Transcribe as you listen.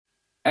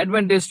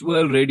Adventist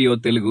world radio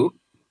Telugu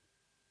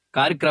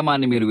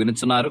కార్యక్రమాన్ని మీరు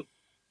వినుచున్నారు.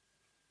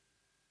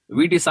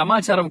 వీటి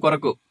సమాచారం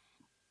కొరకు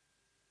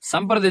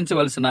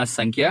సంప్రదించవలసిన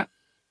సంఖ్య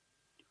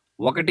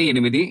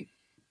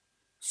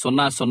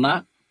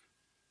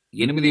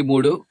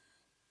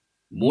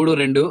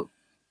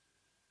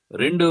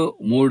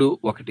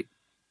 1-800-83-32-231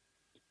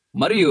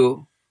 మరియు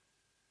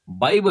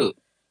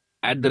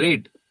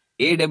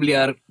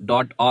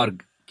bible@awr.org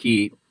కి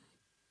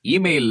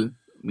ఈమెయిల్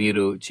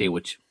మీరు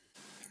చేయవచ్చు.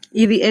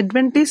 ఇది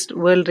Adventist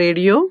world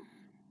radio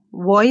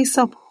voice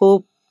of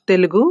hope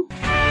Telugu.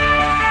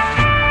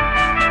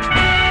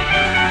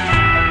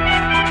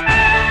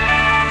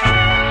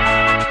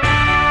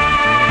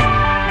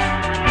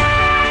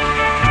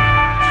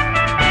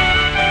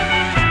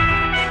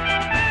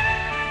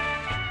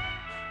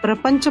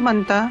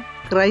 ప్రపంచమంతా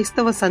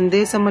క్రైస్తవ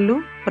సందేశములు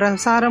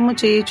ప్రసారము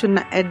చేయుచున్న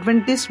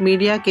అడ్వెంటిస్ట్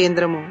మీడియా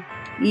కేంద్రము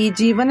ఈ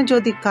జీవన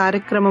జ్యోతి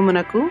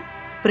కార్యక్రమమునకు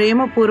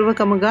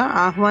ప్రేమపూర్వకముగా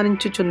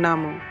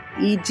ఆహ్వానించుచున్నాము.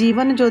 ఈ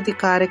జీవన జ్యోతి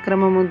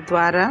కార్యక్రమము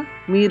ద్వారా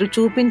మీరు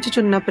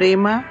చూపించుచున్న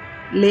ప్రేమ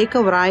లేఖ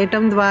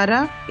వ్రాయటం ద్వారా,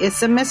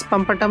 SMS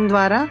పంపటం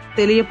ద్వారా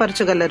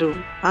తెలియపరచగలరు.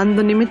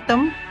 అందు నిమిత్తం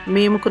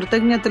మేము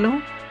కృతజ్ఞతలు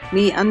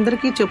మీ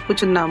అందరికీ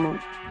చెప్పుచున్నాము.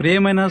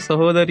 ప్రియమైన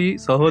సహోదరి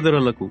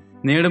సహోదరులకు,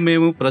 నేడు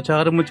మేము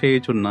ప్రచారము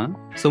చేయుచున్న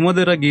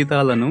సుమధుర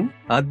గీతాలను,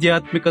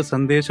 ఆధ్యాత్మిక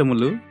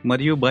సందేశములు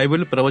మరియు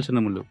బైబిల్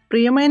ప్రవచనములు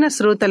ప్రియమైన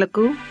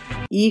శ్రోతలకు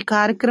ఈ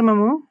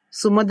కార్యక్రమము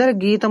సుమధుర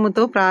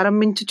గీతముతో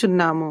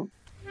ప్రారంభించుచున్నాము.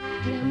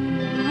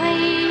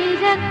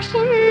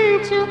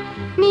 రక్షించు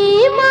నీ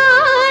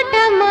మాట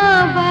మా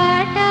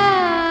బాట,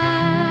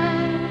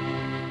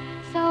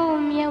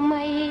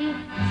 సౌమ్యమై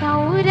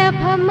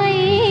సౌరభమై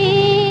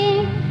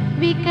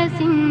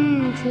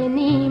వికసించు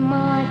నీ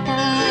మాట.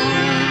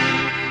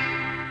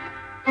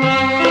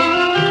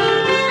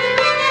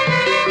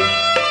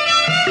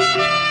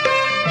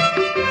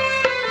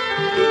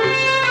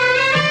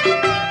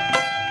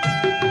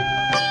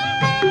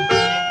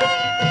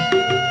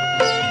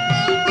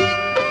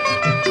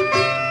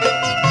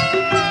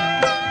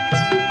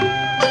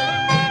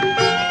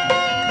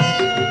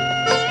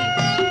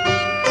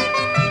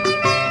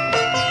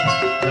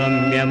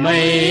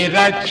 రమ్యమై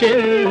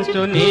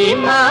రక్షించు నీ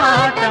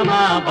మాట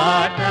మా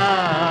బాట,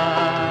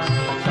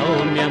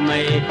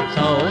 సౌమ్యమై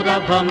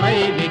సౌరభమై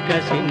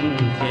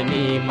వికసించే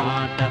నీ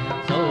మాట,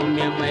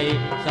 సౌమ్యమై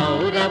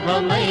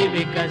సౌరభమై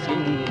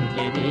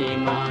వికసించే నీ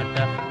మాట.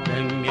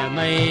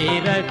 రమ్యమై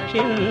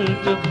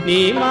రక్షించు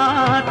నీ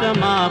మాట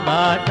మా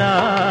బాట.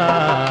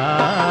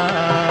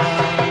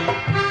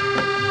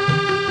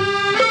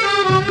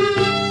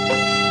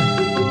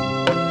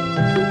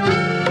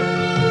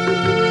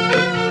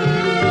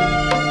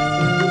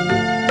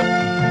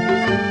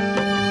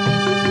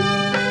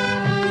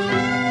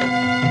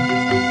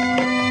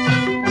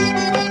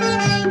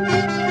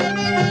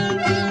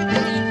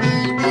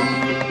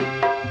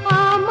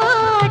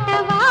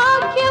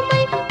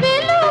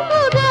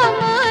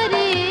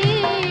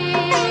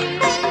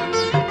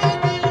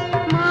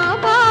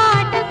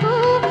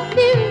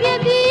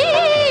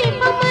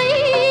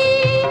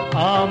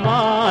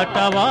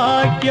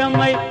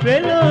 వాక్యమై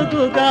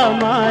వెలుగుగా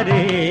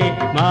మారే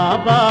మా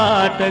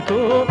బాటకు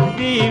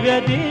దివ్య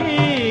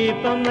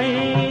దీపమై,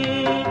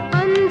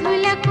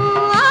 అంధులకు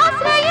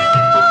ఆశ్రయం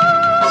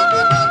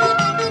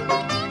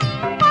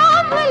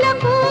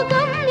పాపులకు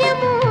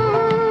గమ్యము,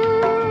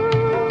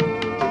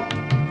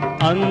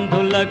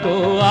 అంధులకు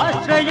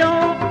ఆశ్రయం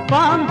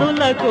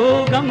పాంధులకు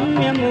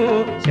గమ్యము,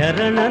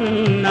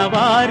 శరణన్న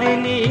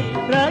వారిని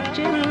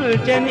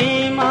రక్షించని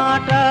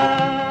మాట,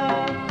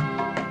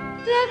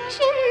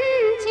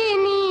 రక్షించి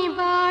నీ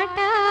బాట.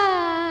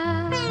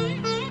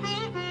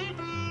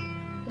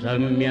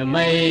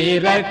 రమ్యమై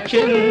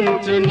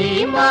రక్షించు నీ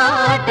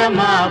మాట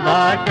మా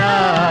బాట,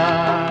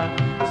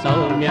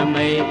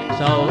 సౌమ్యమై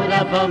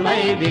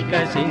సౌరభమై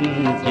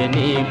వికసించే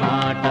నీ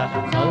మాట,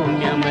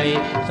 సౌమ్యమై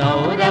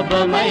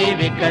సౌరభమై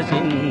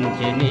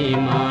వికసించే నీ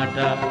మాట.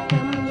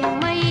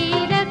 రమ్యమై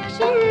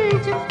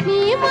రక్షించు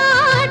నీ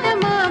మాట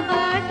మా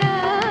బాట.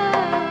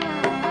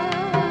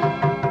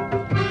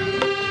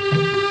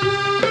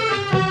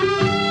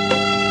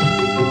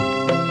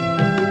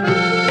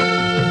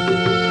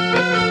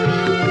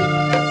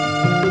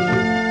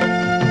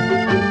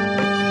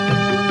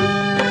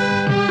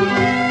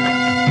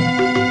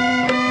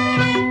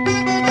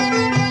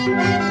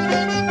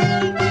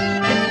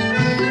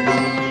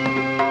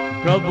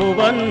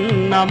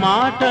 ప్రభువన్న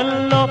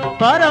మాటల్లో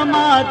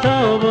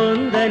పరమార్థం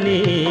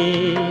ఉందని,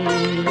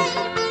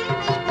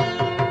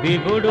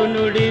 విభుడు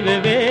నుడి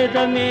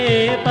వేదమే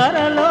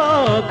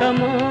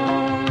పరలోకము,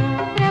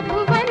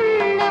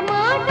 ప్రభువన్న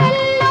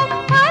మాటల్లో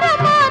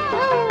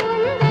పరమార్థం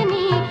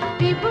ఉందని,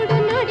 విభుడు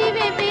నుడి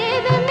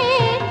వేదమే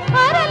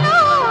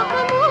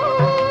పరలోకము,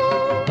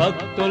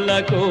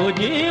 భక్తులకు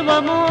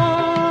జీవము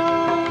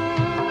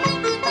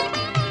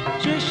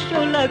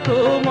శిష్యులకు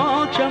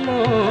మోక్షము,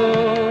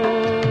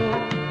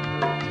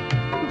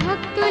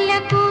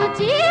 భక్తులకు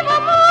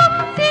జీవము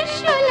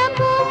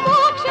శిష్యులకు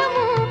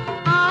మోక్షము,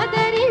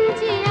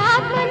 ఆదరించి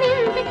ఆత్మ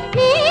నింపి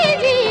నీ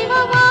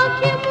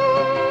జీవవాక్యము.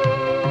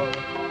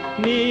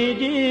 నీ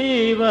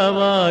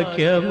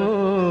జీవవాక్యము.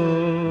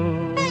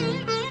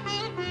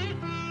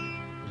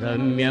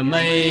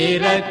 రమ్యమై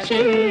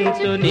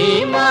రక్షించు నీ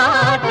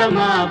మాట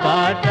మా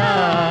బాట,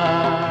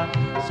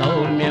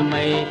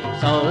 సౌమ్యమై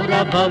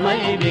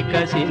సౌరభమై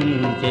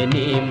వికసించే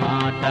నీ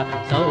మాట,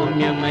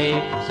 సౌమ్యమై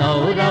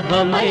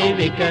సౌరభమై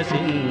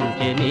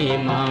వికసించే నీ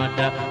మాట.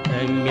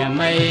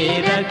 రమ్యమై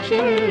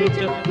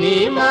రక్షించు నీ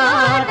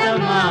మాట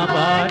మా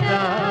బాట.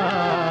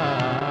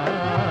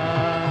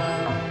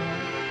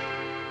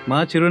 మా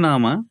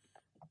చిరునామా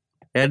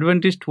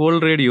Adventist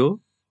world radio,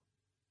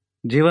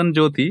 Jeevan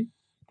Jyoti,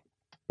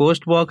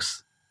 post box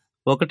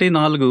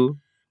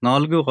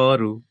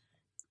 1446,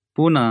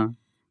 Poona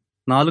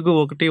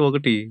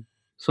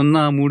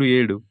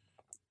 411037.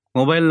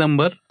 Mobile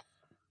number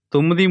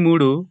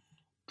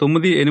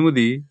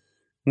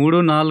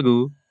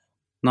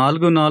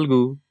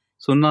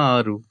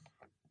 9398344406,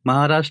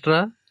 Maharashtra,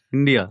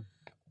 India.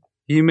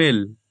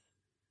 Email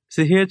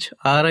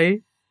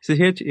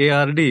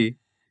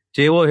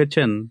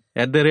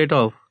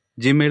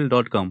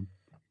CHRICHARDJOHN@gmail.com.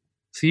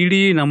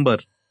 CDE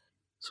number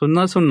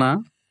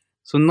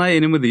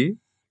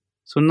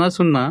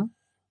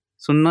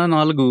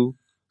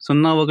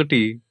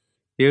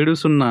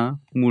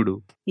 00080040017003.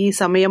 ఈ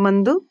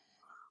సమయమందు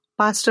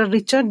పాస్టర్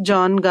రిచర్డ్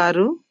జాన్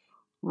గారు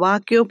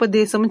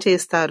వాక్యోపదేశం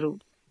చేస్తారు.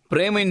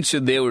 ప్రేమించు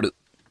దేవుడు.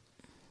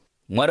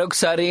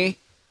 మరొకసారి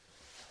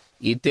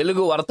ఈ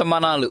తెలుగు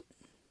వర్తమానాలు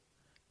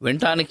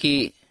వినటానికి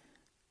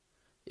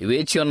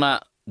వేచి ఉన్న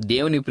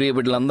దేవుని ప్రియ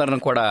బిడ్డలందరిని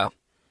కూడా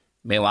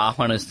మేము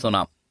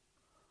ఆహ్వానిస్తున్నాం.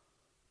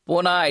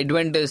 పూనా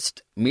అడ్వెంటిస్ట్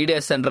మీడియా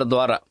సెంటర్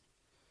ద్వారా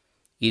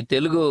ఈ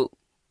తెలుగు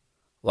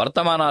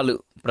వర్తమానాలు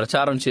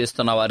ప్రచారం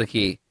చేస్తున్న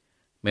వారికి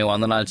మేము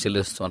వందనాలు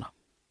చెల్లిస్తున్నాం.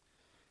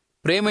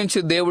 ప్రేమించు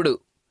దేవుడు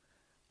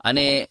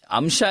అనే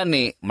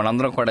అంశాన్ని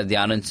మనందరం కూడా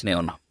ధ్యానించనే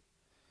ఉన్నాం.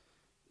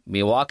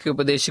 మీ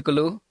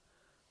వాక్యోపదేశకులు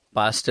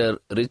పాస్టర్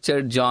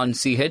రిచర్డ్ జాన్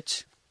సిహెచ్.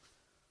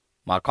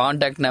 మా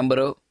కాంటాక్ట్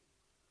నెంబరు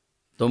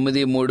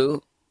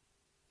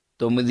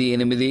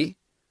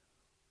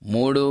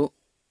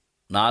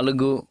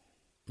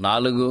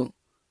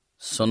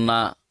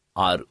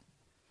 9398344406.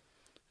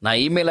 నా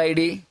ఈమెయిల్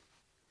ఐడి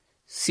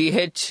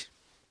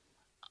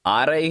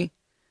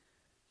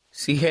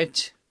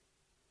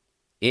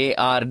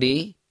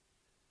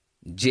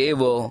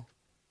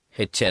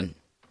CHRICHARDJOHN.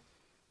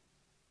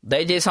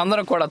 దయచేసి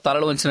అందరం కూడా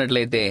తలలు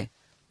ఉంచినట్లయితే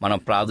మనం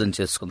ప్రార్థన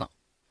చేసుకుందాం.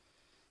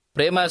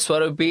 ప్రేమ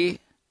స్వరూపి,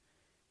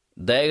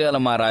 దయగల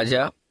మా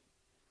రాజా,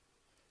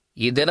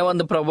 ఈ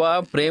దినవందు ప్రభువా,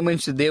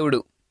 ప్రేమించు దేవుడు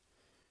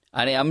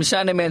అనే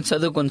అంశాన్ని మేము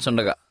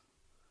చదువుకుంటుండగా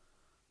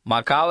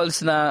మాకు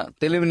కావలసిన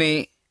తెలివిని,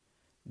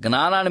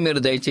 జ్ఞానాన్ని మీరు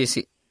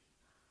దయచేసి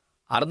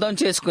అర్థం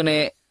చేసుకునే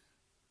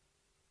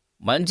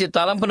మంచి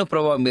తలంపును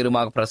ప్రభువా మీరు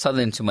మాకు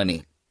ప్రసాదించమని,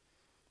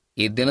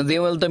 ఈ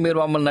దినదీవులతో మీరు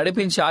మమ్మల్ని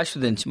నడిపించి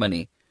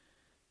ఆశీర్వదించమని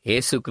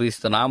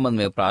యేసుక్రీస్తు నామమున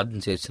మేము ప్రార్థన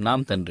చేస్తున్నాం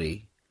తండ్రి,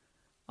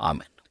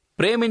 ఆమెన్.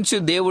 ప్రేమించు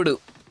దేవుడు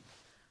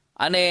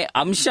అనే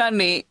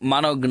అంశాన్ని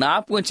మనం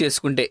జ్ఞాపకం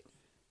చేసుకుంటే,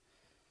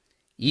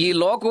 ఈ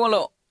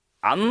లోకంలో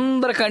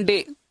అందరికంటే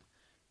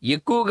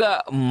ఎక్కువగా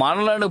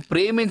మనలను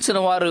ప్రేమించిన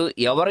వారు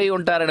ఎవరై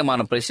ఉంటారని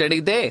మనం ప్రశ్న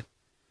అడిగితే,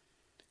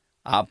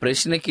 ఆ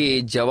ప్రశ్నకి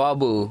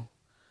జవాబు,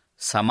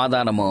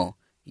 సమాధానము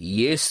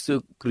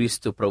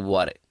యేసుక్రీస్తు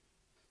ప్రభువారే.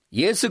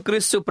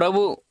 యేసుక్రీస్తు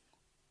ప్రభు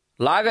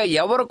లాగా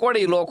ఎవరు కూడా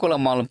ఈ లోకంలో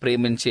మనల్ని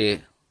ప్రేమించే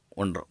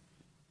ఉండరు.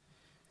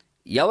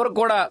 ఎవరు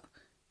కూడా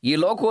ఈ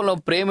లోకంలో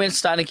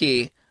ప్రేమించడానికి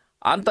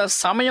అంత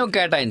సమయం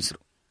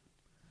కేటాయించరు.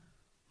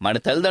 మన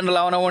తల్లిదండ్రులు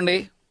అవనివ్వండి,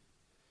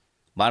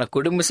 మన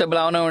కుటుంబ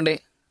సభ్యులు అవనివ్వండి,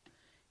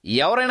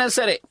 ఎవరైనా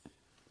సరే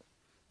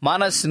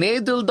మన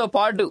స్నేహితులతో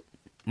పాటు,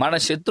 మన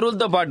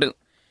శత్రువులతో పాటు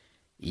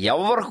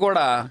ఎవరు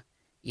కూడా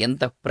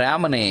ఇంత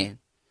ప్రేమనే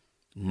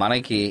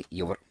మనకి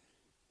ఇవ్వరు.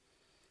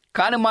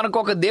 కానీ మనకు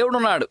ఒక దేవుడు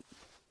ఉన్నాడు.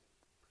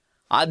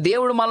 ఆ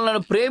దేవుడు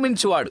మనల్ని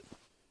ప్రేమించువాడు.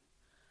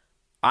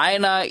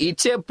 ఆయన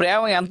ఇచ్చే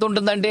ప్రేమ ఎంత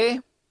ఉంటుందంటే,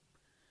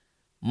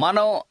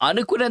 మనం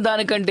అనుకునే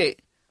దానికంటే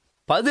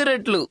 10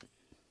 రెట్లు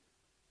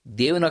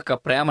దేవుని యొక్క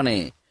ప్రేమని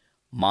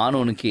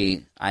మానవునికి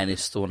ఆయన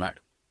ఇస్తూ ఉన్నాడు.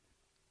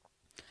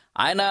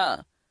 ఆయన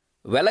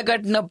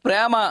వెలకట్టిన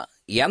ప్రేమ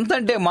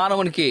ఎంతంటే,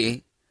 మానవునికి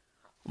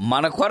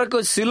మన కొరకు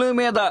శిలువ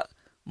మీద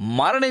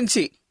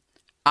మరణించి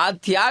ఆ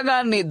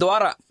త్యాగాన్ని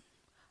ద్వారా,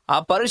 ఆ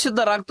పరిశుద్ధ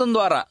రక్తం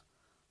ద్వారా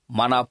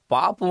మన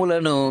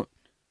పాపములను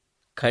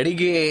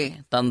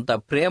కడిగేటంత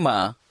ప్రేమ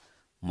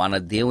మన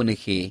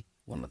దేవునికి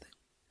ఉన్నది.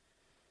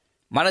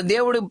 మన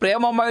దేవుడు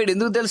ప్రేమమయుడు.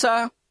 ఎందుకు తెలుసా?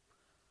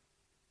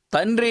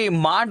 తండ్రి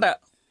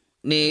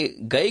మాటని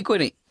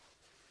గైకొని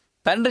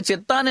తండ్రి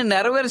చిత్తాన్ని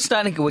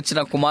నెరవేర్చడానికి వచ్చిన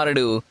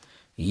కుమారుడు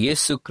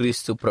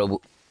యేసుక్రీస్తు ప్రభు.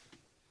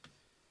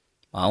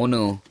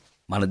 అవును,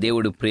 మన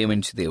దేవుడు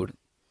ప్రేమించు దేవుడు.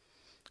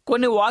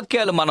 కొన్ని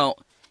వాక్యాలు మనం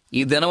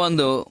ఈ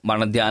దినమందు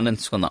మనం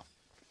ధ్యానించుకుందాం.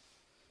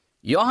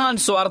 యోహాను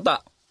సువార్త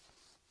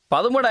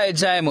 13వ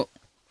అధ్యాయము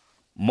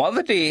 1వ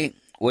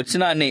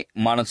వచనాన్ని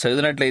మనం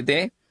చదివినట్లయితే,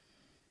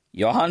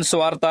 యోహాను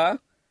సువార్త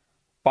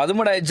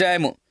 13వ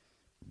అధ్యాయము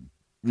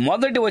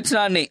 1వ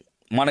వచనాన్ని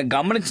మనం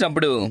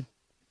గమనించినప్పుడు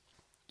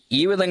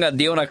ఈ విధంగా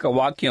దేవుని యొక్క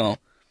వాక్యం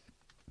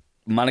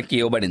మనకి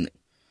ఇవ్వబడింది.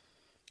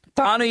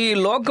 తాను ఈ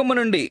లోకము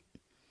నుండి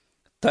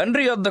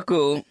తండ్రి యొద్దకు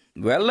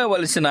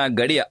వెళ్ళవలసిన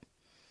గడియ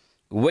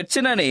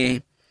వచ్చినని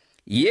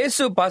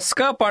యేసు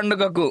పస్కా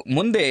పండుగకు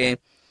ముందే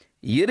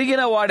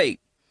ఎరిగిన వాడై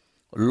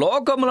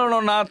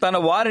లోకములోనున్న తన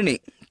వారిని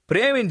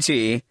ప్రేమించి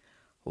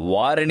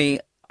వారిని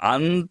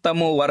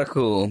అంతము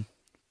వరకు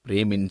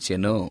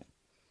ప్రేమించెను.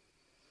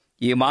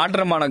 ఈ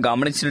మాటను మనం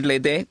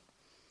గమనించినట్లయితే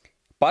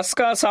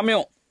పస్కా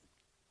సమయం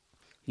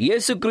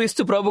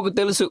యేసుక్రీస్తు ప్రభుకు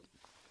తెలుసు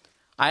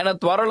ఆయన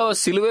త్వరలో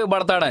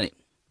సిలువేయబడతాడని,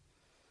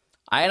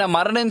 ఆయన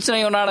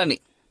మరణించనై ఉన్నాడని,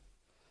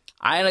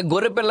 ఆయన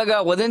గొర్రెపిల్లగా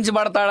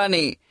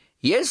వధించబడతాడని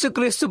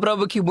యేసుక్రీస్తు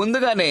ప్రభుకి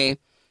ముందుగానే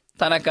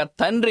తనక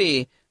తండ్రి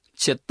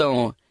చిత్తం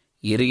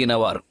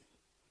ఎరిగినవారు.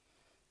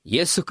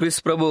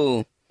 యేసుక్రీస్తు ప్రభు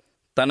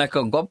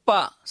తనకు గొప్ప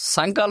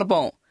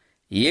సంకల్పం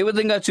ఏ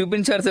విధంగా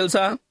చూపించారు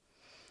తెలుసా?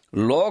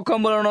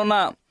 లోకములోనున్న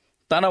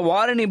తన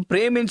వారిని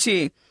ప్రేమించి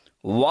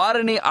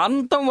వారిని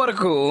అంతం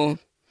వరకు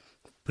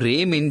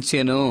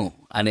ప్రేమించెను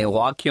అనే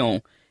వాక్యం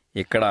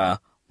ఇక్కడ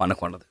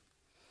మనకున్నది.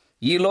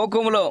 ఈ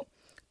లోకంలో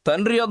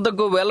తండ్రి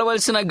యొద్దకు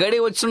వెళ్ళవలసిన గడి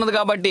వచ్చినది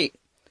కాబట్టి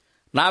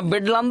నా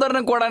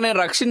బిడ్డలందరిని కూడా నేను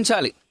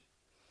రక్షించాలి,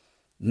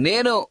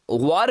 నేను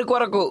వారి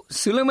కొరకు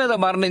శిలువ మీద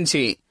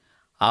మరణించి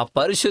ఆ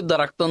పరిశుద్ధ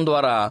రక్తం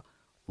ద్వారా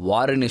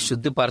వారిని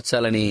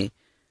శుద్ధిపరచాలని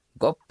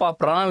గొప్ప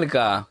ప్రణాళిక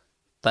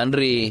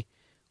తండ్రి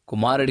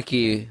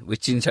కుమారుడికి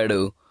వెచ్చించాడు.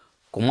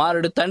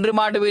 కుమారుడు తండ్రి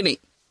మాట విని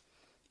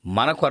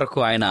మన కొరకు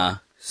ఆయన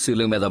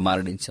శిలువ మీద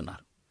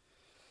మరణించున్నారు.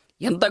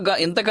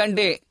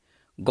 ఇంతకంటే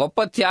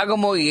గొప్ప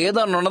త్యాగము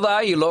ఏదైనా ఉన్నదా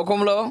ఈ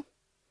లోకంలో?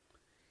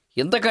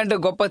 ఇంతకంటే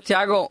గొప్ప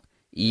త్యాగం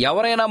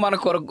ఎవరైనా మన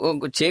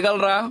కొరకు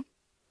చేయగలరా?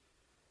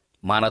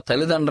 మన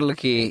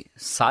తల్లిదండ్రులకి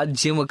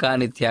సాధ్యము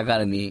కాని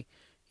త్యాగాన్ని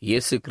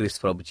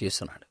యేసుక్రీస్తు ప్రభు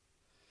చేస్తున్నాడు.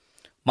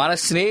 మన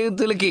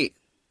స్నేహితులకి,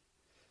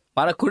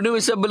 మన కుటుంబ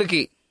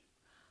సభ్యులకి,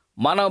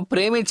 మనం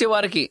ప్రేమించే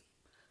వారికి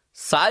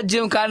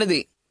సాధ్యం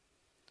కానిది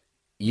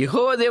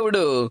యెహోవా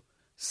దేవుడు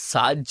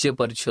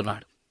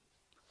సాధ్యపరుచున్నాడు.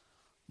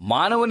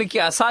 మానవునికి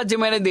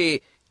అసాధ్యమైనది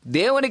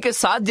దేవునికి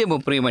సాధ్యము.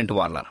 ప్రియమైన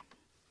వాళ్ళారా,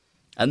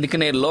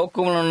 అందుకనే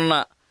లోకంలో ఉన్న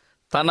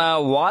తన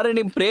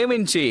వారిని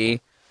ప్రేమించి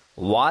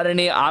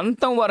వారిని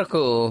అంతం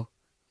వరకు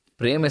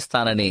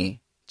ప్రేమిస్తానని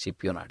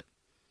చెప్పి ఉన్నాడు.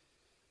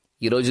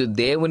 ఈరోజు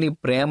దేవుని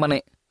ప్రేమనే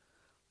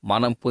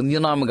మనం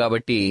పొందినాము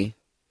కాబట్టి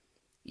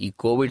ఈ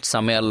కోవిడ్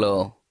సమయాల్లో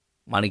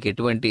మనకి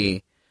ఎటువంటి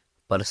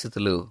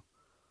పరిస్థితులు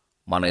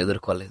మనం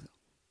ఎదుర్కోలేదు.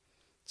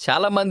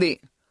 చాలామంది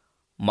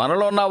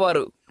మనలో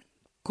ఉన్నవారు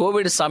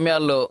కోవిడ్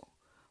సమయాల్లో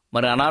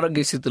మరి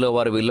అనారోగ్య స్థితిలో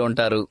వారు వెళ్ళి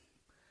ఉంటారు.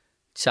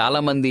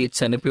 చాలామంది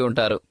చనిపోయి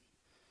ఉంటారు.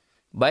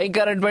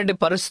 భయంకరమైనటువంటి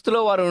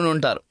పరిస్థితుల్లో వారు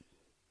ఉంటారు.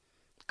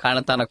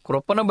 కానీ తన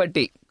కృపను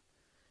బట్టి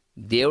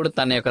దేవుడు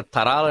తన యొక్క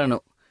తరాలను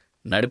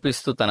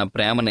నడిపిస్తూ తన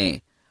ప్రేమని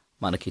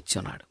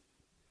మనకిచ్చున్నాడు.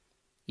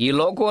 ఈ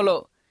లోకంలో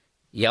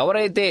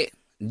ఎవరైతే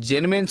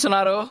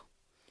జన్మించున్నారో,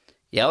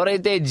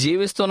 ఎవరైతే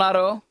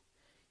జీవిస్తున్నారో,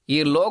 ఈ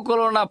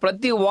లోకంలో ఉన్న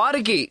ప్రతి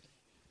వారికి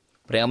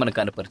ప్రేమను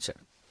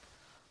కనపరిచాడు.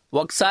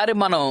 ఒకసారి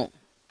మనం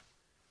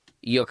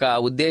ఈ యొక్క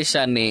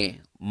ఉద్దేశాన్ని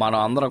మనం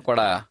అందరం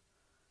కూడా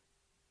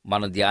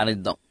మనం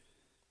ధ్యానిద్దాం.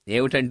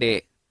 ఏమిటంటే,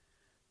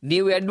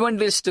 నీవు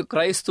అడ్వెంటిస్ట్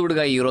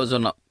క్రైస్తవుడిగా ఈరోజు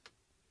ఉన్నావు.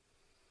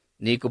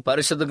 నీకు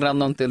పరిశుద్ధ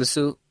గ్రంథం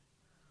తెలుసు,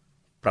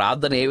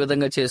 ప్రార్థన ఏ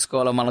విధంగా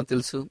చేసుకోవాలో మనకు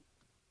తెలుసు,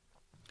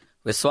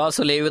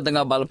 విశ్వాసులు ఏ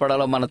విధంగా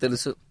బలపడాలో మనకు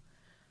తెలుసు,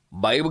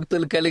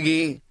 భయభక్తులు కలిగి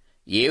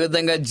ఏ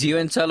విధంగా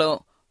జీవించాలో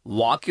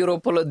వాక్య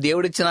రూపంలో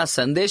దేవుడిచ్చిన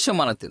సందేశం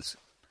మనకు తెలుసు.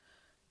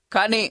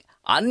 కానీ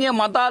అన్య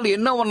మతాలు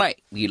ఎన్నో ఉన్నాయి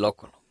ఈ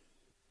లోకంలో.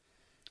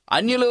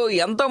 అన్యులు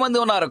ఎంతోమంది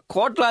ఉన్నారు,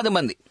 కోట్లాది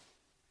మంది.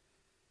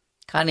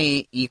 కానీ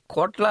ఈ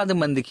కోట్లాది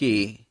మందికి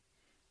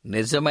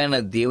నిజమైన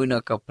దేవుని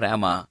యొక్క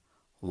ప్రేమ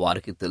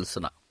వారికి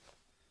తెలుసునా?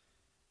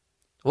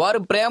 వారు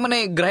ప్రేమని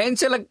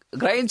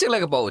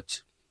గ్రహించలేకపోవచ్చు.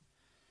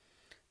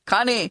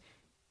 కానీ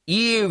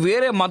ఈ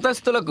వేరే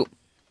మతస్థులకు,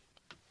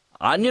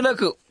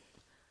 అన్యులకు,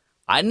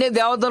 అన్య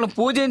దేవతలను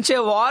పూజించే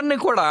వారిని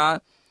కూడా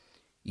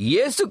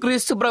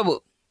యేసుక్రీస్తు ప్రభు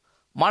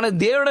మన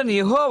దేవుడని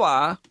యెహోవా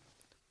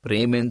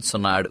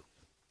ప్రేమించున్నాడు.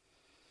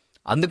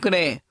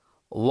 అందుకనే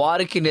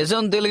వారికి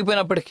నిజం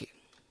తెలిగిపోయినప్పటికీ,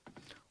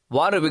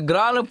 వారు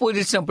విగ్రహాలను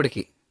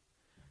పూజించినప్పటికీ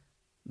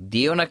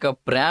దేవుని యొక్క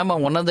ప్రేమ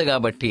ఉన్నది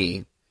కాబట్టి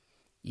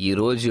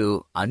ఈరోజు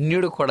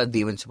అన్యుడు కూడా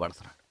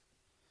దీవించబడుతున్నాడు.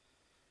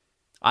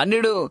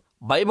 అన్యుడు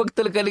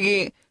భయభక్తులు కలిగి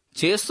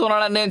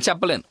చేస్తున్నాడని నేను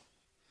చెప్పలేను,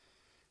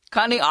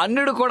 కానీ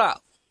అన్యుడు కూడా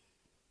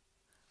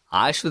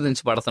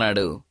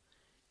ఆశీర్వదించబడుతున్నాడు.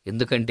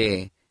 ఎందుకంటే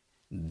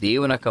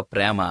దేవుని యొక్క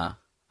ప్రేమ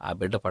ఆ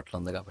బిడ్డ పట్ల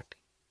ఉంది కాబట్టి.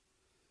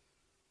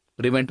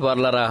 ప్రియమైన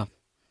వారలారా,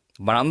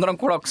 మనందరం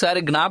కూడా ఒకసారి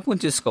జ్ఞాపకం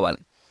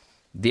చేసుకోవాలి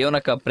దేవుని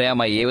యొక్క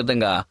ప్రేమ ఏ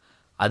విధంగా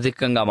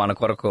అధికంగా మన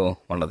కొరకు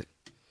ఉన్నది.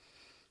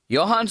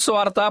 యోహాను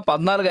సువార్త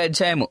 14వ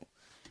అధ్యాయము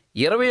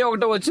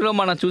 21వ వచనం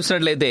మనం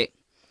చూసినట్లయితే,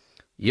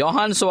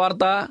 యోహాను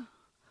సువార్త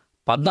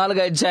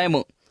 14వ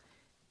అధ్యాయము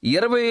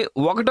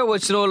 21వ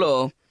వచనంలో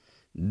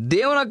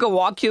దేవుని యొక్క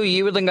వాక్యం ఈ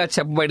విధంగా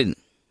చెప్పబడింది: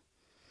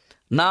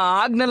 నా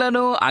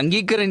ఆజ్ఞలను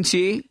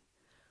అంగీకరించి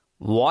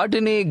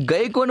వాటిని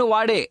గైకొని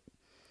వాడే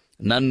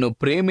నన్ను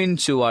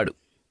ప్రేమించువాడు.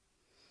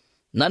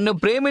 నన్ను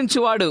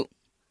ప్రేమించువాడు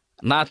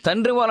నా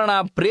తండ్రి వలన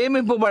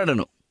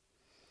ప్రేమింపబడను,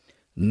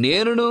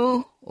 నేనును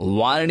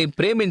వానిని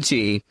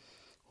ప్రేమించి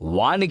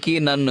వానికి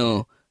నన్ను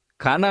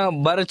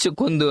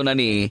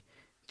కనబరచుకుందునని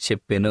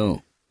చెప్పెను.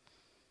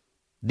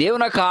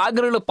 దేవుని యొక్క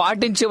ఆజ్ఞలు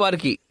పాటించే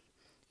వారికి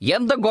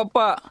ఎంత గొప్ప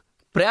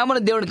ప్రేమను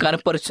దేవుడు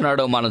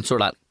కనపరుచున్నాడో మనం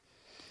చూడాలి.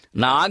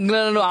 నా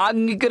ఆజ్ఞలను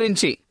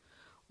అంగీకరించి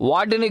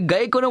వాటిని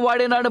గైకొని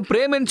వాడే నాడు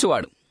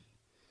ప్రేమించువాడు.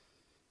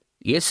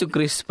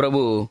 యేసుక్రీస్తు ప్రభు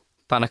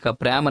తనక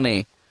ప్రేమని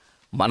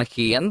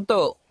మనకి ఎంతో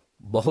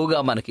బహుగా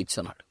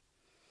మనకిచ్చున్నాడు.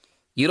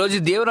 ఈరోజు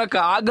దేవుని యొక్క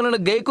ఆజ్ఞలను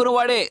గైకొని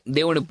వాడే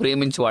దేవుని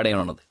ప్రేమించువాడే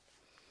ఉన్నది.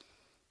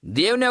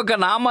 దేవుని యొక్క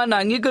నామాన్ని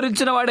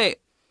అంగీకరించిన వాడే,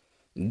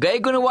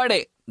 గైకొని వాడే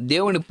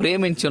దేవుని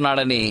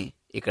ప్రేమించున్నాడని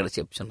ఇక్కడ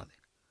చెప్తున్నది.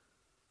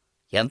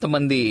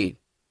 ఎంతమంది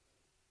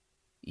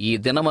ఈ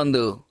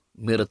దినమందు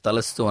మీరు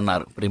తలుస్తూ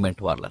ఉన్నారు ప్రియమైన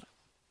వారలారా?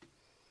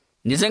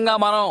 నిజంగా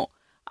మనం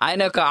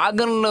ఆయన యొక్క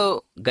ఆజ్ఞలను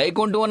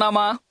గైకుంటూ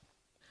ఉన్నామా?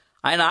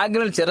 ఆయన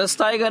ఆజ్ఞలు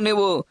చిరస్థాయిగా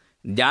నీవు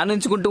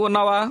ధ్యానించుకుంటూ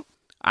ఉన్నావా?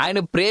 ఆయన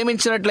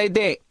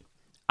ప్రేమించినట్లయితే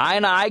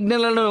ఆయన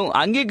ఆజ్ఞలను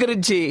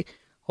అంగీకరించి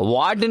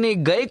వాటిని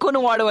గైకొని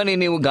వాడవని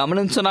నీవు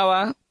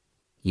గమనించున్నావా?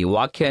 ఈ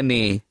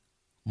వాక్యాన్ని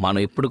మనం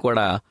ఇప్పుడు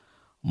కూడా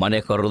మన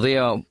యొక్క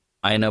హృదయం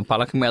ఆయన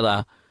పలక మీద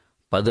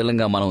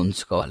పదిలంగా మనం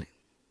ఉంచుకోవాలి.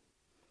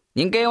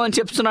 ఇంకేమని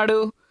చెప్తున్నాడు?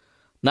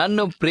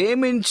 నన్ను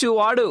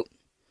ప్రేమించువాడు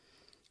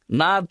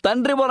నా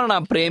తండ్రి వలన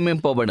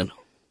ప్రేమింపబడును.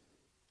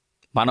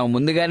 మనం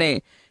ముందుగానే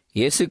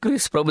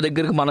యేసుక్రీస్తు ప్రభు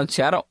దగ్గరికి మనం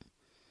చేరం.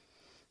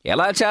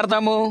 ఎలా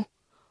చేరతాము?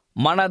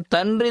 మన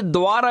తండ్రి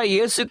ద్వారా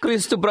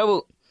యేసుక్రీస్తు ప్రభు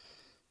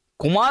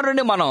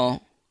కుమారుని మనం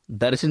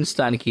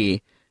దర్శించడానికి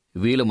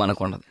వీలు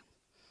మనకున్నది.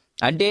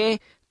 అంటే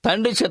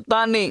తండ్రి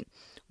చిత్తాన్ని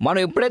మనం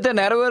ఎప్పుడైతే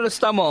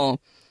నెరవేరుస్తామో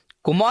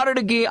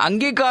కుమారుడికి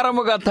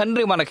అంగీకారముగా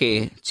తండ్రి మనకి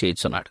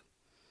చేర్చున్నాడు.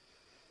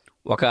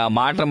 ఒక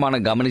మాట మనం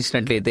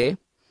గమనించినట్లయితే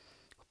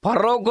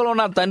పరలోకంలో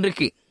ఉన్న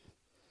తండ్రికి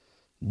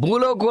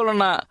భూలోకంలో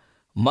ఉన్న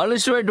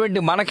మనుషులైనటువంటి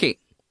మనకి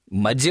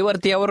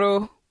మధ్యవర్తి ఎవరు?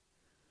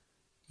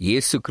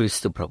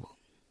 యేసుక్రీస్తు ప్రభు.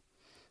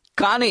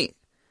 కానీ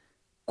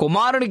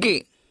కుమారుడికి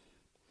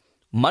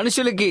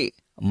మనుషులకి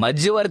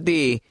మధ్యవర్తి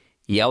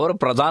ఎవరు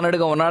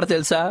ప్రధానుడిగా ఉన్నాడో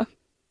తెలుసా?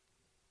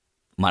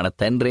 మన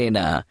తండ్రి అయిన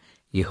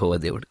యెహోవా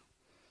దేవుడు.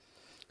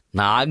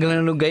 నా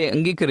ఆజ్ఞలను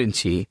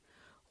అంగీకరించి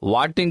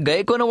వాటిని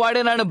గైకొని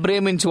వాడే నన్ను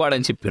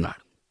ప్రేమించువాడని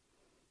చెప్పినాడు.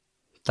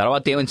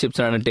 తర్వాత ఏమని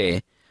చెప్తున్నాడంటే,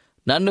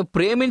 నన్ను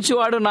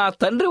ప్రేమించువాడు నా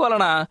తండ్రి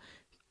వలన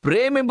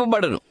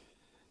ప్రేమింపబడును.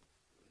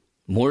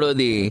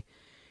 మూడోది,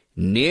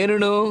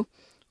 నేనును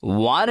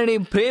వానిని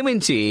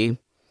ప్రేమించి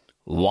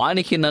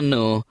వానికి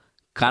నన్ను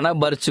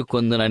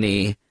కనబరుచుకొందునని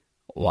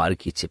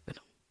వారికి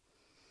చెప్పాను.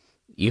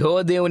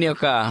 యెహోవా దేవుని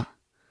యొక్క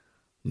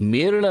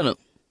మేలులను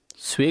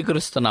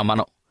స్వీకరిస్తున్న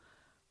మనం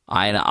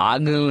ఆయన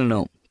ఆజ్ఞలను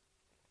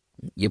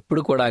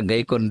ఎప్పుడు కూడా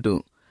గైకొంటూ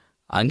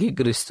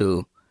అంగీకరిస్తూ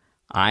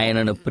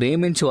ఆయనను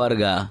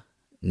ప్రేమించేవారుగా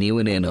నీవు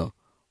నేను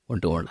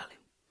ఉంటూ ఉండాలి.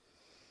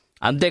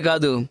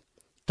 అంతేకాదు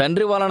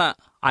తండ్రి వలన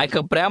ఆ యొక్క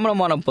ప్రేమను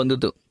మనం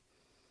పొందుతూ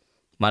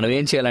మనం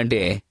ఏం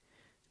చేయాలంటే,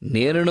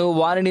 నేనును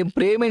వారిని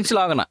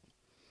ప్రేమించలాగున,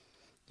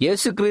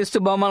 యేసుక్రీస్తు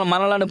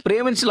మనలను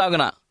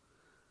ప్రేమించలాగున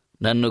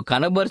నన్ను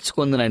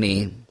కనబరుచుకుందునని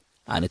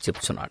ఆయన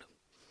చెప్తున్నాడు.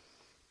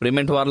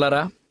 ప్రియమైన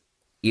వారలారా,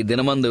 ఈ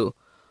దినమందు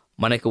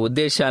మన యొక్క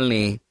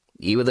ఉద్దేశాల్ని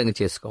ఈ విధంగా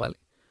చేసుకోవాలి.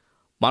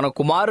 మన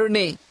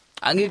కుమారుడిని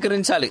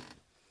అంగీకరించాలి,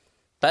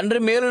 తండ్రి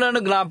మేలులను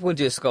జ్ఞాపకం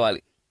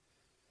చేసుకోవాలి,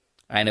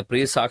 ఆయన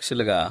ప్రియ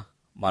సాక్షులుగా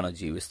మనం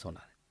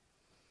జీవిస్తున్నాం.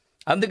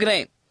 అందుకనే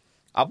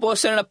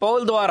అపోస్తలుడైన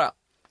పౌలు ద్వారా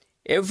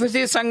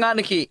ఎఫెసీ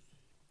సంఘానికి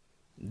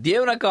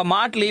దేవుని యొక్క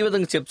మాటలు ఈ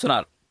విధంగా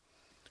చెప్తున్నారు.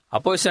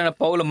 అపోస్తలుడైన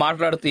పౌలు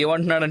మాట్లాడుతూ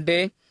ఏమంటున్నాడంటే,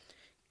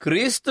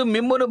 క్రీస్తు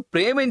మిమ్మును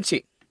ప్రేమించి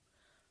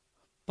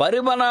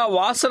పరిమళ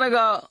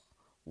వాసనగా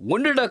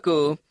ఉండుటకు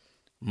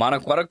మన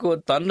కొరకు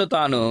తన్ను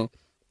తాను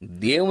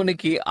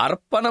దేవునికి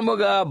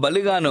అర్పణముగా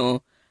బలిగాను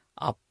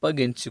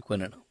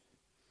అప్పగించుకొనెను.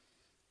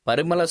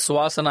 పరిమళ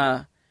సువాసన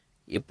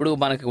ఎప్పుడు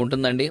మనకి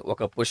ఉంటుందండి.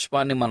 ఒక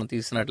పుష్పాన్ని మనం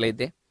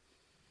తీసినట్లయితే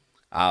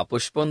ఆ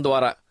పుష్పం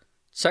ద్వారా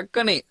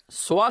చక్కని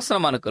సువాసన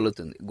మనకు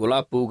కలుగుతుంది.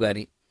 గులాబీ పువ్వు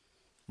కానీ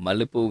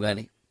మల్లెపువ్వు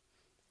కానీ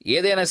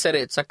ఏదైనా సరే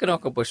చక్కని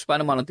ఒక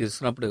పుష్పాన్ని మనం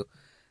తీసుకున్నప్పుడు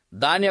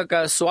దాని యొక్క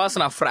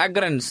సువాసన,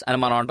 ఫ్రాగ్రెన్స్ అని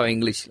మనం అంటాం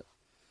ఇంగ్లీష్లో.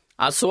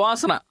 ఆ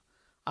సువాసన,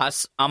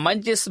 ఆ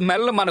మంచి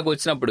స్మెల్ మనకు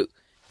వచ్చినప్పుడు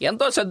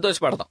ఎంతో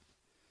సంతోషపడతాం.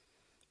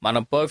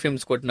 మనం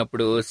పర్ఫ్యూమ్స్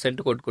కొట్టినప్పుడు,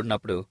 సెంట్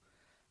కొట్టుకుంటున్నప్పుడు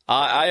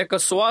ఆ యొక్క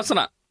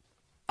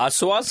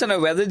సువాసన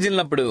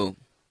వెదజిల్లినప్పుడు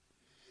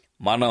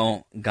మనం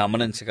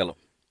గమనించగలం.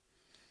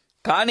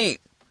 కానీ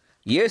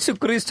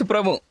యేసుక్రీస్తు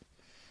ప్రభు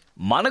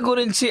మన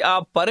గురించి ఆ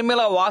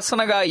పరిమళ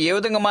వాసనగా ఏ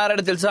విధంగా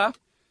మారాడో తెలుసా?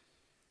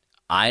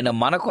 ఆయన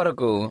మన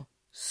కొరకు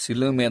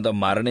శిలువ మీద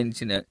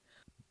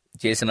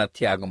చేసిన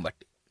త్యాగం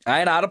బట్టి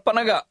ఆయన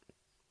అర్పణగా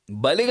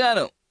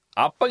బలిగాను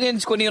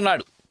అప్పగించుకొని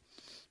ఉన్నాడు.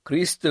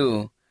 క్రీస్తు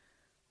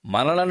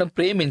మనలను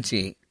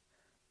ప్రేమించి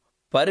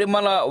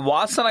పరిమళ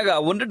వాసనగా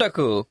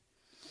ఉండుటకు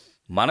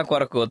మన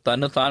కొరకు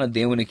తన్ను తాను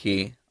దేవునికి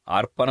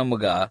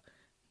అర్పణముగా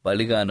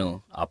బలిగాను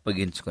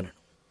అప్పగించుకున్నాను.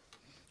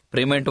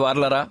 ప్రియమైన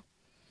వారలారా,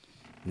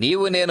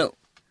 నీవు నేను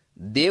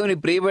దేవుని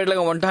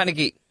ప్రియబిడ్డలుగా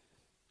ఉండటానికి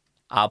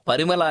ఆ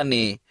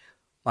పరిమళాన్ని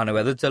మనం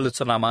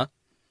వెదజల్లుచున్నామా?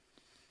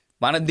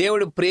 మన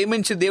దేవుడు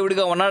ప్రేమించి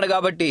దేవుడిగా ఉన్నాడు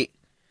కాబట్టి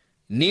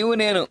నీవు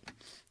నేను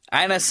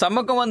ఆయన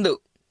సమ్మకమందు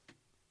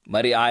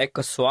మరి ఆ యొక్క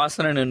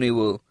శ్వాసను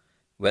నీవు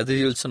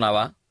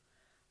వెదజల్చున్నావా?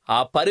 ఆ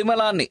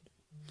పరిమళాన్ని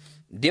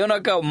దేవుని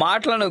యొక్క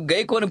మాటలను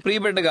గైకొని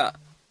ప్రియబిడ్డగా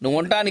నువ్వు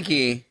ఉండటానికి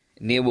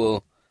నీవు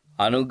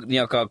నీ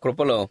యొక్క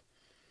కృపలో,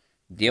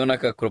 దేవుని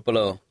యొక్క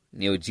కృపలో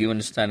నీవు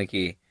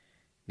జీవించడానికి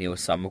నీవు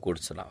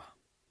సమకూర్చున్నావా?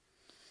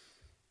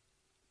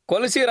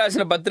 కొలసీ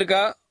రాసిన పత్రిక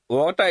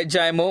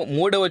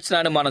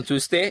 1:3 మనం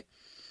చూస్తే,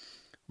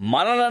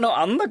 మనలను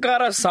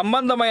అంధకార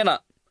సంబంధమైన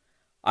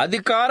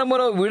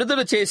అధికారములో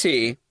విడుదల చేసి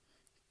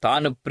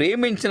తాను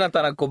ప్రేమించిన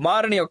తన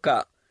కుమారుని యొక్క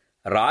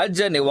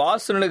రాజ్య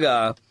నివాసులుగా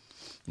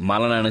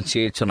మనలను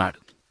చేర్చున్నాడు.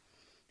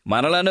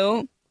 మనలను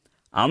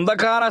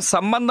అంధకార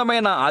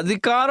సంబంధమైన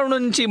అధికారం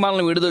నుంచి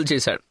మనల్ని విడుదల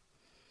చేశాడు.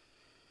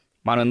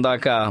 మనం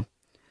ఇందాక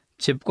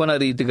చెప్పుకున్న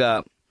రీతిగా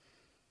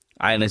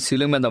ఆయన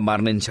శిలువ మీద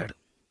మరణించాడు.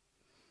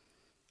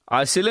 ఆ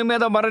శిలువ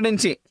మీద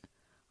మరణించి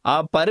ఆ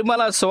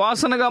పరిమళ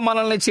సువాసనగా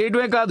మనల్ని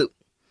చేయడమే కాదు,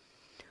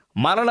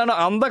 మనలను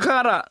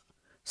అంధకార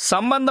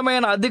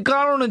సంబంధమైన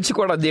అధికారం నుంచి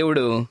కూడా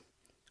దేవుడు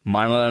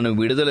మనలను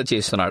విడుదల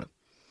చేస్తున్నాడు.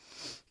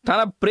 తన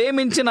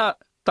ప్రేమించిన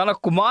తన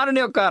కుమారుని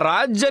యొక్క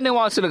రాజ్య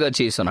నివాసులుగా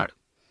చేస్తున్నాడు.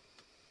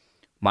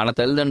 మన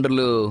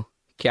తల్లిదండ్రులు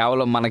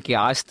కేవలం మనకి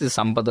ఆస్తి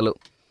సంపదలు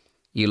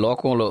ఈ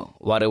లోకంలో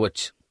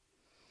వారివచ్చు,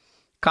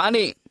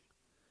 కానీ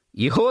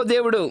యెహోవా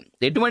దేవుడు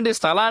ఎటువంటి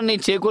స్థలాన్ని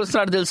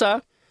చేకూరుస్తున్నాడు తెలుసా?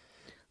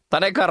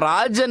 తన యొక్క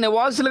రాజ్య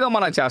నివాసులుగా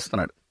మనకు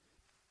చేస్తున్నాడు.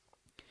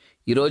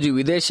 ఈరోజు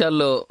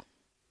విదేశాల్లో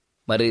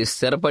మరి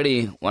స్థిరపడి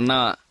ఉన్న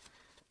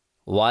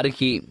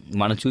వారికి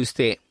మనం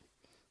చూస్తే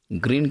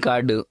గ్రీన్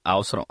కార్డు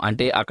అవసరం.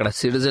 అంటే అక్కడ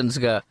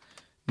సిటిజన్స్గా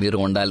మీరు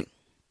ఉండాలి.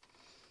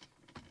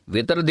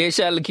 ఇతర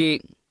దేశాలకి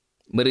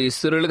మరి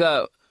స్థిరులుగా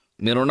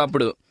మీరు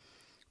ఉన్నప్పుడు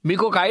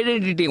మీకు ఒక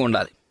ఐడెంటిటీ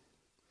ఉండాలి,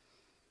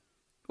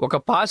 ఒక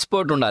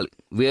పాస్పోర్ట్ ఉండాలి.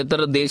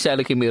 ఇతర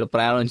దేశాలకి మీరు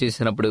ప్రయాణం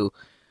చేసినప్పుడు,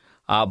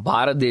 ఆ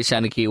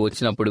భారతదేశానికి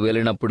వచ్చినప్పుడు,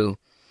 వెళ్ళినప్పుడు,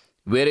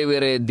 వేరే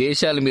వేరే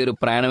దేశాలు మీరు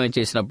ప్రయాణం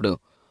చేసినప్పుడు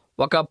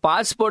ఒక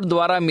పాస్పోర్ట్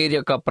ద్వారా మీరు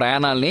యొక్క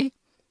ప్రయాణాలని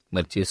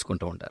మరి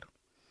చేసుకుంటూ ఉంటారు.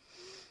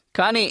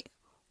 కానీ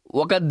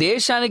ఒక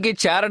దేశానికి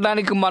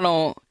చేరడానికి మనం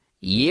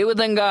ఏ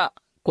విధంగా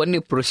కొన్ని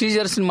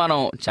ప్రొసీజర్స్ని మనం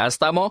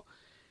చేస్తామో,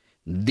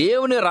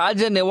 దేవుని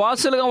రాజ్య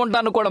నివాసులుగా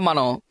ఉండడానికి కూడా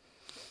మనం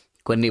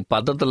కొన్ని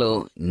పద్ధతులు,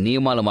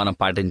 నియమాలు మనం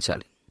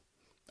పాటించాలి.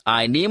 ఆ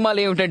నియమాలు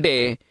ఏమిటంటే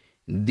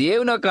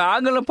దేవుని యొక్క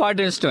ఆజ్ఞలు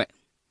పాటించడమే.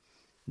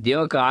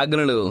 దేవుని యొక్క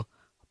ఆజ్ఞలు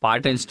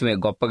పాటించడమే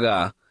గొప్పగా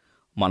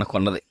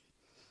మనకున్నది.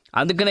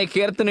 అందుకనే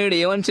కీర్తనీయుడు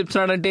ఏమని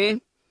చెప్తున్నాడంటే,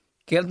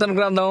 కీర్తన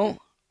గ్రంథం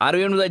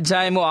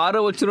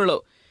 68:6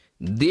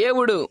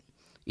 దేవుడు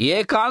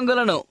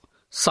ఏకాంగులను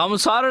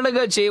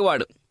సంసారులుగా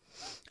చేయవాడు,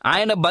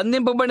 ఆయన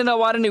బంధింపబడిన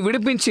వారిని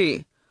విడిపించి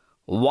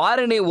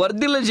వారిని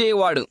వర్ధిల్ల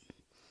చేయవాడు.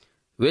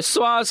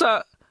 విశ్వాస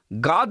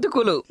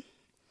ఘాతకులు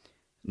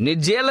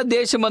నిర్జీల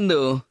దేశమందు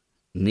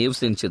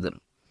నివసించెదరు.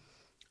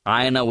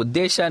 ఆయన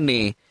ఉద్దేశాన్ని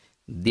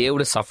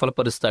దేవుడు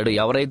సఫలపరుస్తాడు.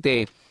 ఎవరైతే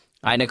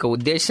ఆయన యొక్క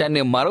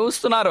ఉద్దేశాన్ని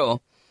మరవస్తున్నారో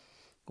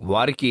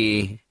వారికి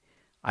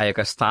ఆ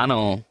యొక్క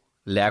స్థానం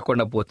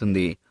లేకుండా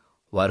పోతుంది,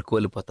 వారు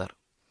కోల్పోతారు.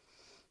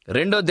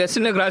 2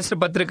 దశలోనికి రాసిన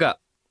పత్రిక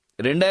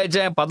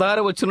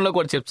 2:16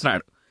 కూడా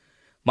చెప్తున్నాడు,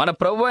 మన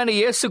ప్రభువు అయిన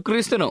యేసు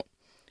క్రీస్తును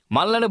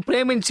మనలను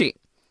ప్రేమించి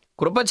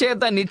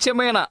కృపచేత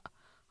నిత్యమైన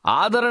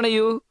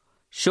ఆదరణయు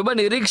శుభ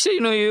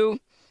నిరీక్షణయు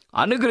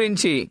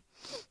అనుగ్రహించి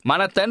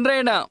మన తండ్రి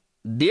అయిన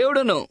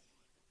దేవుడును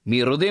మీ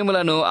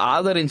హృదయములను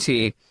ఆదరించి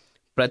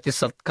ప్రతి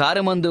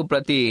సత్కార్యమందు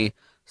ప్రతి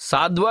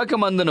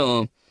సాద్వాక్యమందును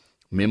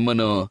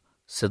మిమ్మను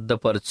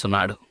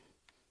సిద్ధపరుచున్నాడు,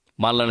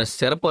 మనల్ని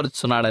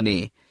స్థిరపరుచున్నాడని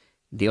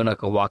దేవుని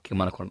యొక్క వాక్యం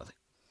మనకున్నది.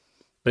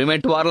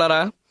 ప్రియమైన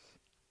వారలారా,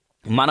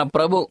 మన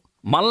ప్రభు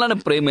మనలను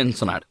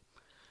ప్రేమించున్నాడు.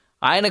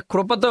 ఆయన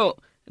కృపతో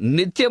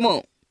నిత్యము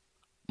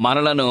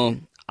మనలను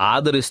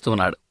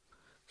ఆదరిస్తున్నాడు.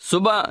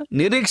 శుభ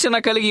నిరీక్షణ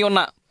కలిగి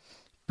ఉన్న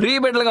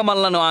ప్రియబిడ్డలుగా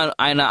మనలను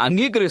ఆయన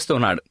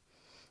అంగీకరిస్తున్నాడు.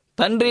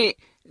 తండ్రి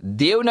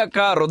దేవుని యొక్క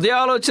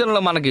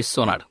హృదయాలోచనలు మనకి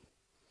ఇస్తున్నాడు.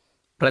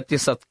 ప్రతి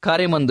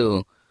సత్కార్యమందు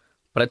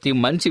ప్రతి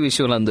మంచి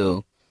విషయంలందు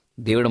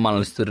దేవుడు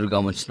మనల్ని స్థిరులుగా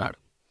ఉంచున్నాడు.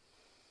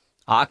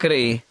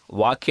 ఆఖరి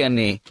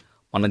వాక్యాన్ని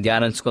మనం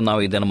ధ్యానించుకుందాం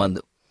ఈ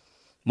దినమందు.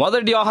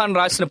 1 యోహాను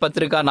రాసిన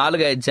పత్రిక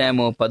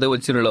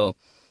 4:10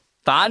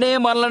 తానే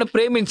మనలను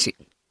ప్రేమించి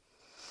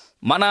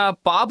మన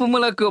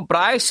పాపములకు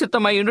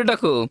ప్రాయశ్చిత్తమై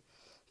ఉండుటకు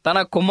తన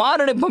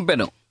కుమారుని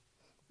పంపెను.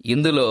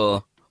 ఇందులో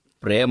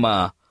ప్రేమ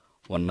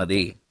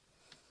ఉన్నది.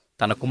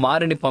 తన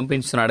కుమారుని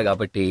పంపించున్నాడు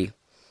కాబట్టి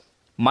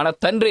మన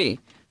తండ్రి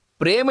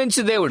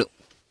ప్రేమించి దేవుడు.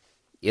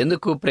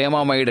 ఎందుకు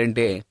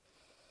ప్రేమమయుడంటే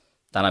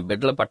తన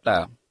బిడ్డల పట్ల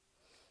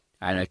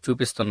ఆయన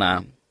చూపిస్తున్న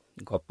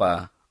గొప్ప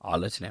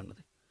ఆలోచన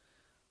ఉన్నది.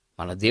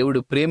 మన దేవుడు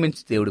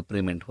ప్రేమించి దేవుడు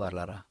ప్రేమింటి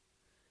వారలారా,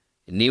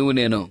 నీవు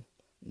నేను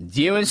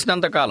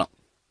జీవించినంతకాలం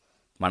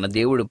మన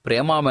దేవుడు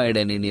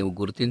ప్రేమామయుడని నీవు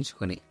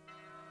గుర్తించుకొని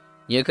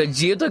ఈ యొక్క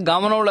జీవిత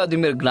గమనంలో అది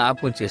మీరు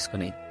జ్ఞాపకం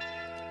చేసుకుని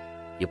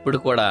ఎప్పుడు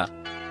కూడా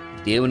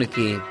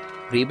దేవునికి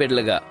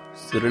ప్రియబిడ్డలుగా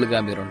స్థిరులుగా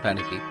మీరు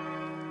ఉండటానికి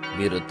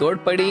మీరు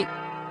తోడ్పడి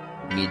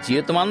మీ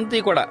జీవితం అంతా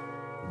కూడా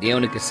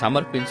దేవునికి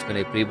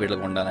సమర్పించుకునే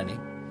ప్రియబిడ్డలుగా ఉండాలని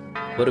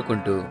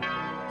కోరుకుంటూ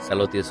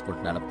సెలవు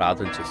తీసుకుంటున్నాను.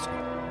 ప్రార్థన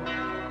చేసుకుంటాను.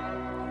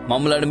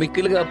 మమ్మల్ని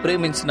మిక్కిలుగా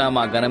ప్రేమించిన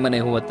మా ఘనమైన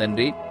యెహోవా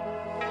తండ్రి,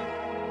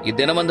 ఈ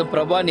దినమందు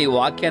ప్రభా నీ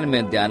వాక్యాన్ని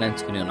మేము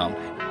ధ్యానించుకుని ఉన్నాం.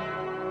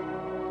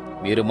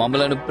 మీరు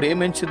మమ్మలను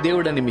ప్రేమించు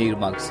దేవుడని మీరు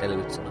మాకు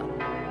సెలవిస్తున్నారు.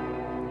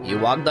 ఈ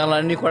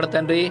వాగ్దానాలన్నీ కూడా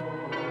తండ్రి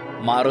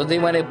మా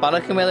హృదయం అనే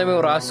పలక మీద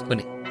మేము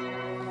రాసుకుని,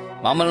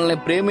 మమ్మల్ని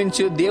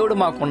ప్రేమించు దేవుడు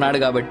మాకున్నాడు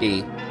కాబట్టి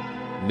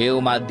మేము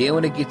మా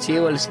దేవునికి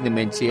చేయవలసింది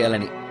మేము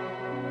చేయాలని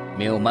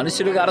మేము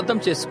మనుషులుగా అర్థం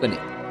చేసుకుని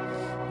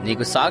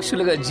నీకు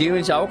సాక్షులుగా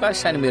జీవించే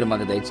అవకాశాన్ని మీరు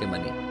మాకు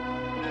దయచేయమని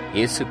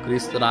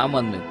యేసుక్రీస్తు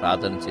నామమున మేము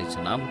ప్రార్థన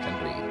చేస్తున్నాము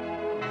తండ్రి.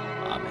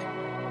 ఆమేన్.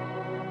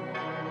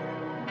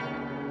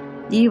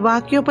 ఈ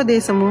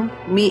వాక్యోపదేశము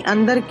మీ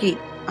అందరికీ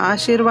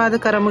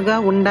ఆశీర్వాదకరముగా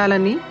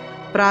ఉండాలని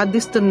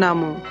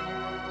ప్రార్థిస్తున్నాము.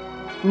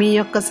 మీ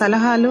యొక్క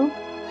సలహాలు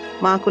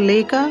మాకు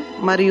లేఖ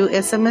మరియు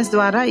SMS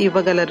ద్వారా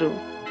ఇవ్వగలరు.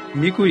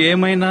 మీకు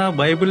ఏమైనా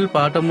బైబిల్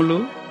పాఠములు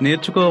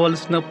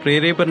నేర్చుకోవలసిన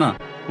ప్రేరేపణ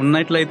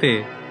ఉన్నట్లయితే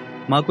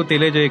మాకు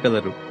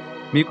తెలియజేయగలరు.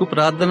 మీకు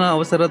ప్రార్థన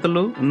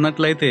అవసరతలు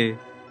ఉన్నట్లయితే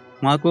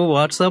మాకు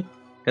వాట్సాప్,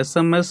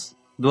 SMS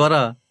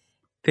ద్వారా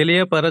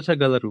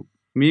తెలియపరచగలరు.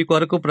 మీ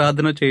కొరకు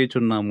ప్రార్థన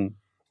చేయుచున్నాము.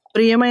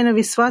 ప్రియమైన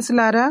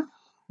విశ్వాసులారా,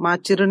 మా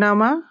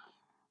చిరునామా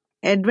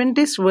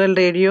Adventist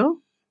world radio,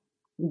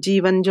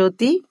 Jeevan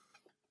Jyoti,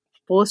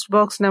 post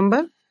box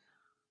number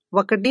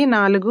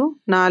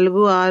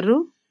 1446,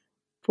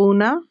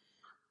 Poona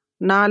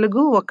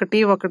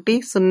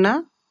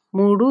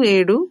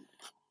 411037,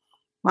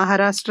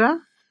 Maharashtra,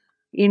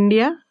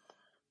 India.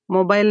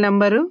 Mobile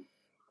number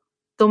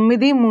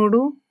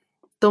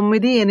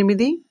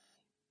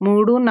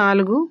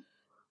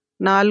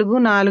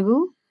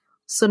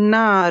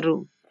 9338344406.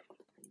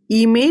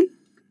 Email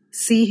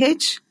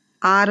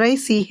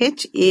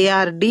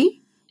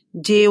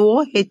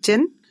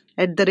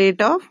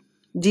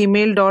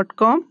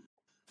CHRICHARDJOHN@gmail.com.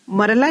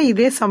 మరలా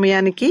ఇదే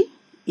సమయానికి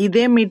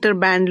ఇదే మీటర్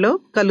బ్యాండ్లో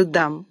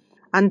కలుద్దాం.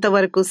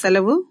 అంతవరకు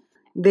సెలవు.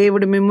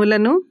 దేవుడు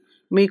మిమ్ములను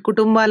మీ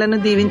కుటుంబాలను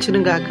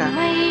దీవించునుగాక.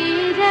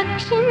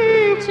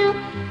 రక్షించు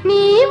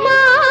నీ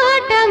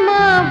మాట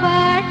మా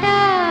బాట,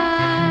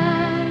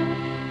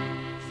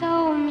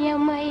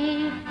 సౌమ్యమై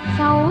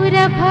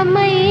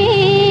సౌరభమై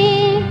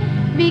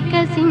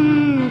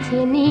వికసించు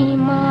నీ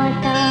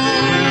మాట.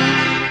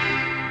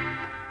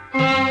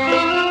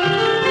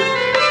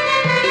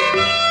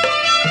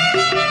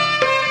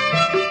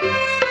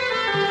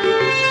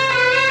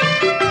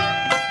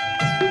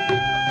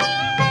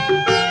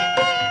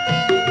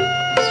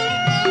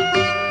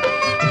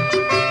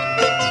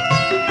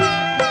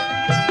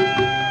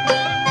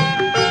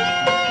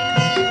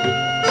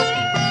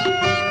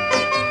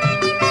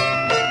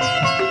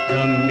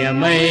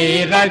 రమ్యమై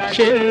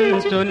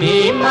రక్షించు నీ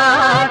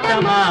మాట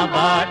మా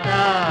బాట,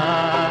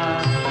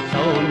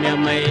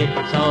 సౌమ్యమై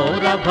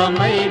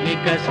సౌరభమై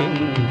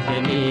వికసించే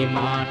నీ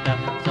మాట,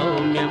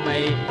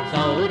 సౌమ్యమై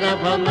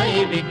సౌరభమై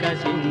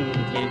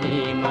వికసించే నీ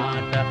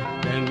మాట.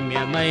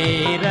 రమ్యమై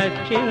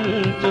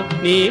రక్షించు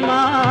నీ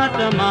మాట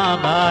మా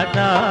బాట.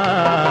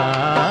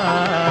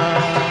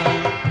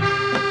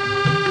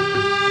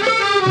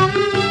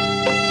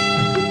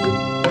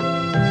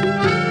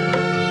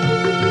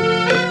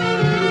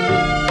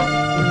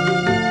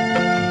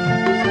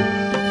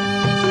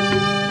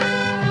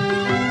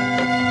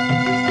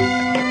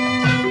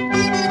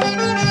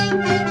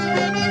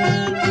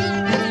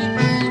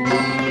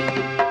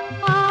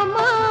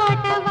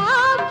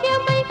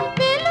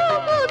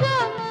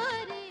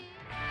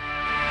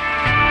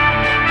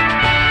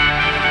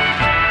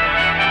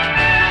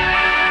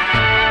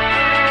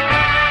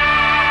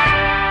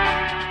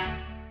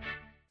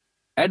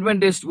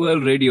 అడ్వెంటిస్ట్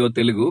వరల్డ్ రేడియో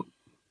తెలుగు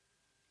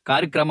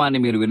కార్యక్రమాన్ని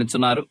మీరు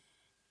వినుచున్నారు.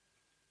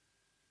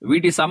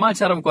 వీటి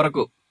సమాచారం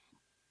కొరకు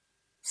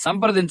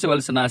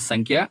సంప్రదించవలసిన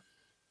సంఖ్య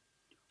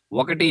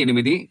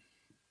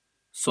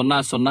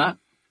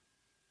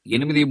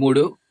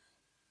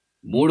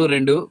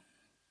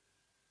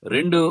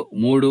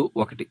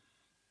 1800833231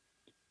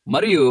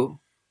 మరియు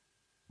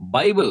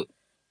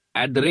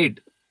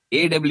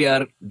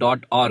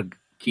bible@awr.org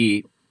కి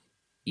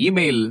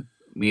ఈమెయిల్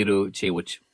మీరు చేయవచ్చు.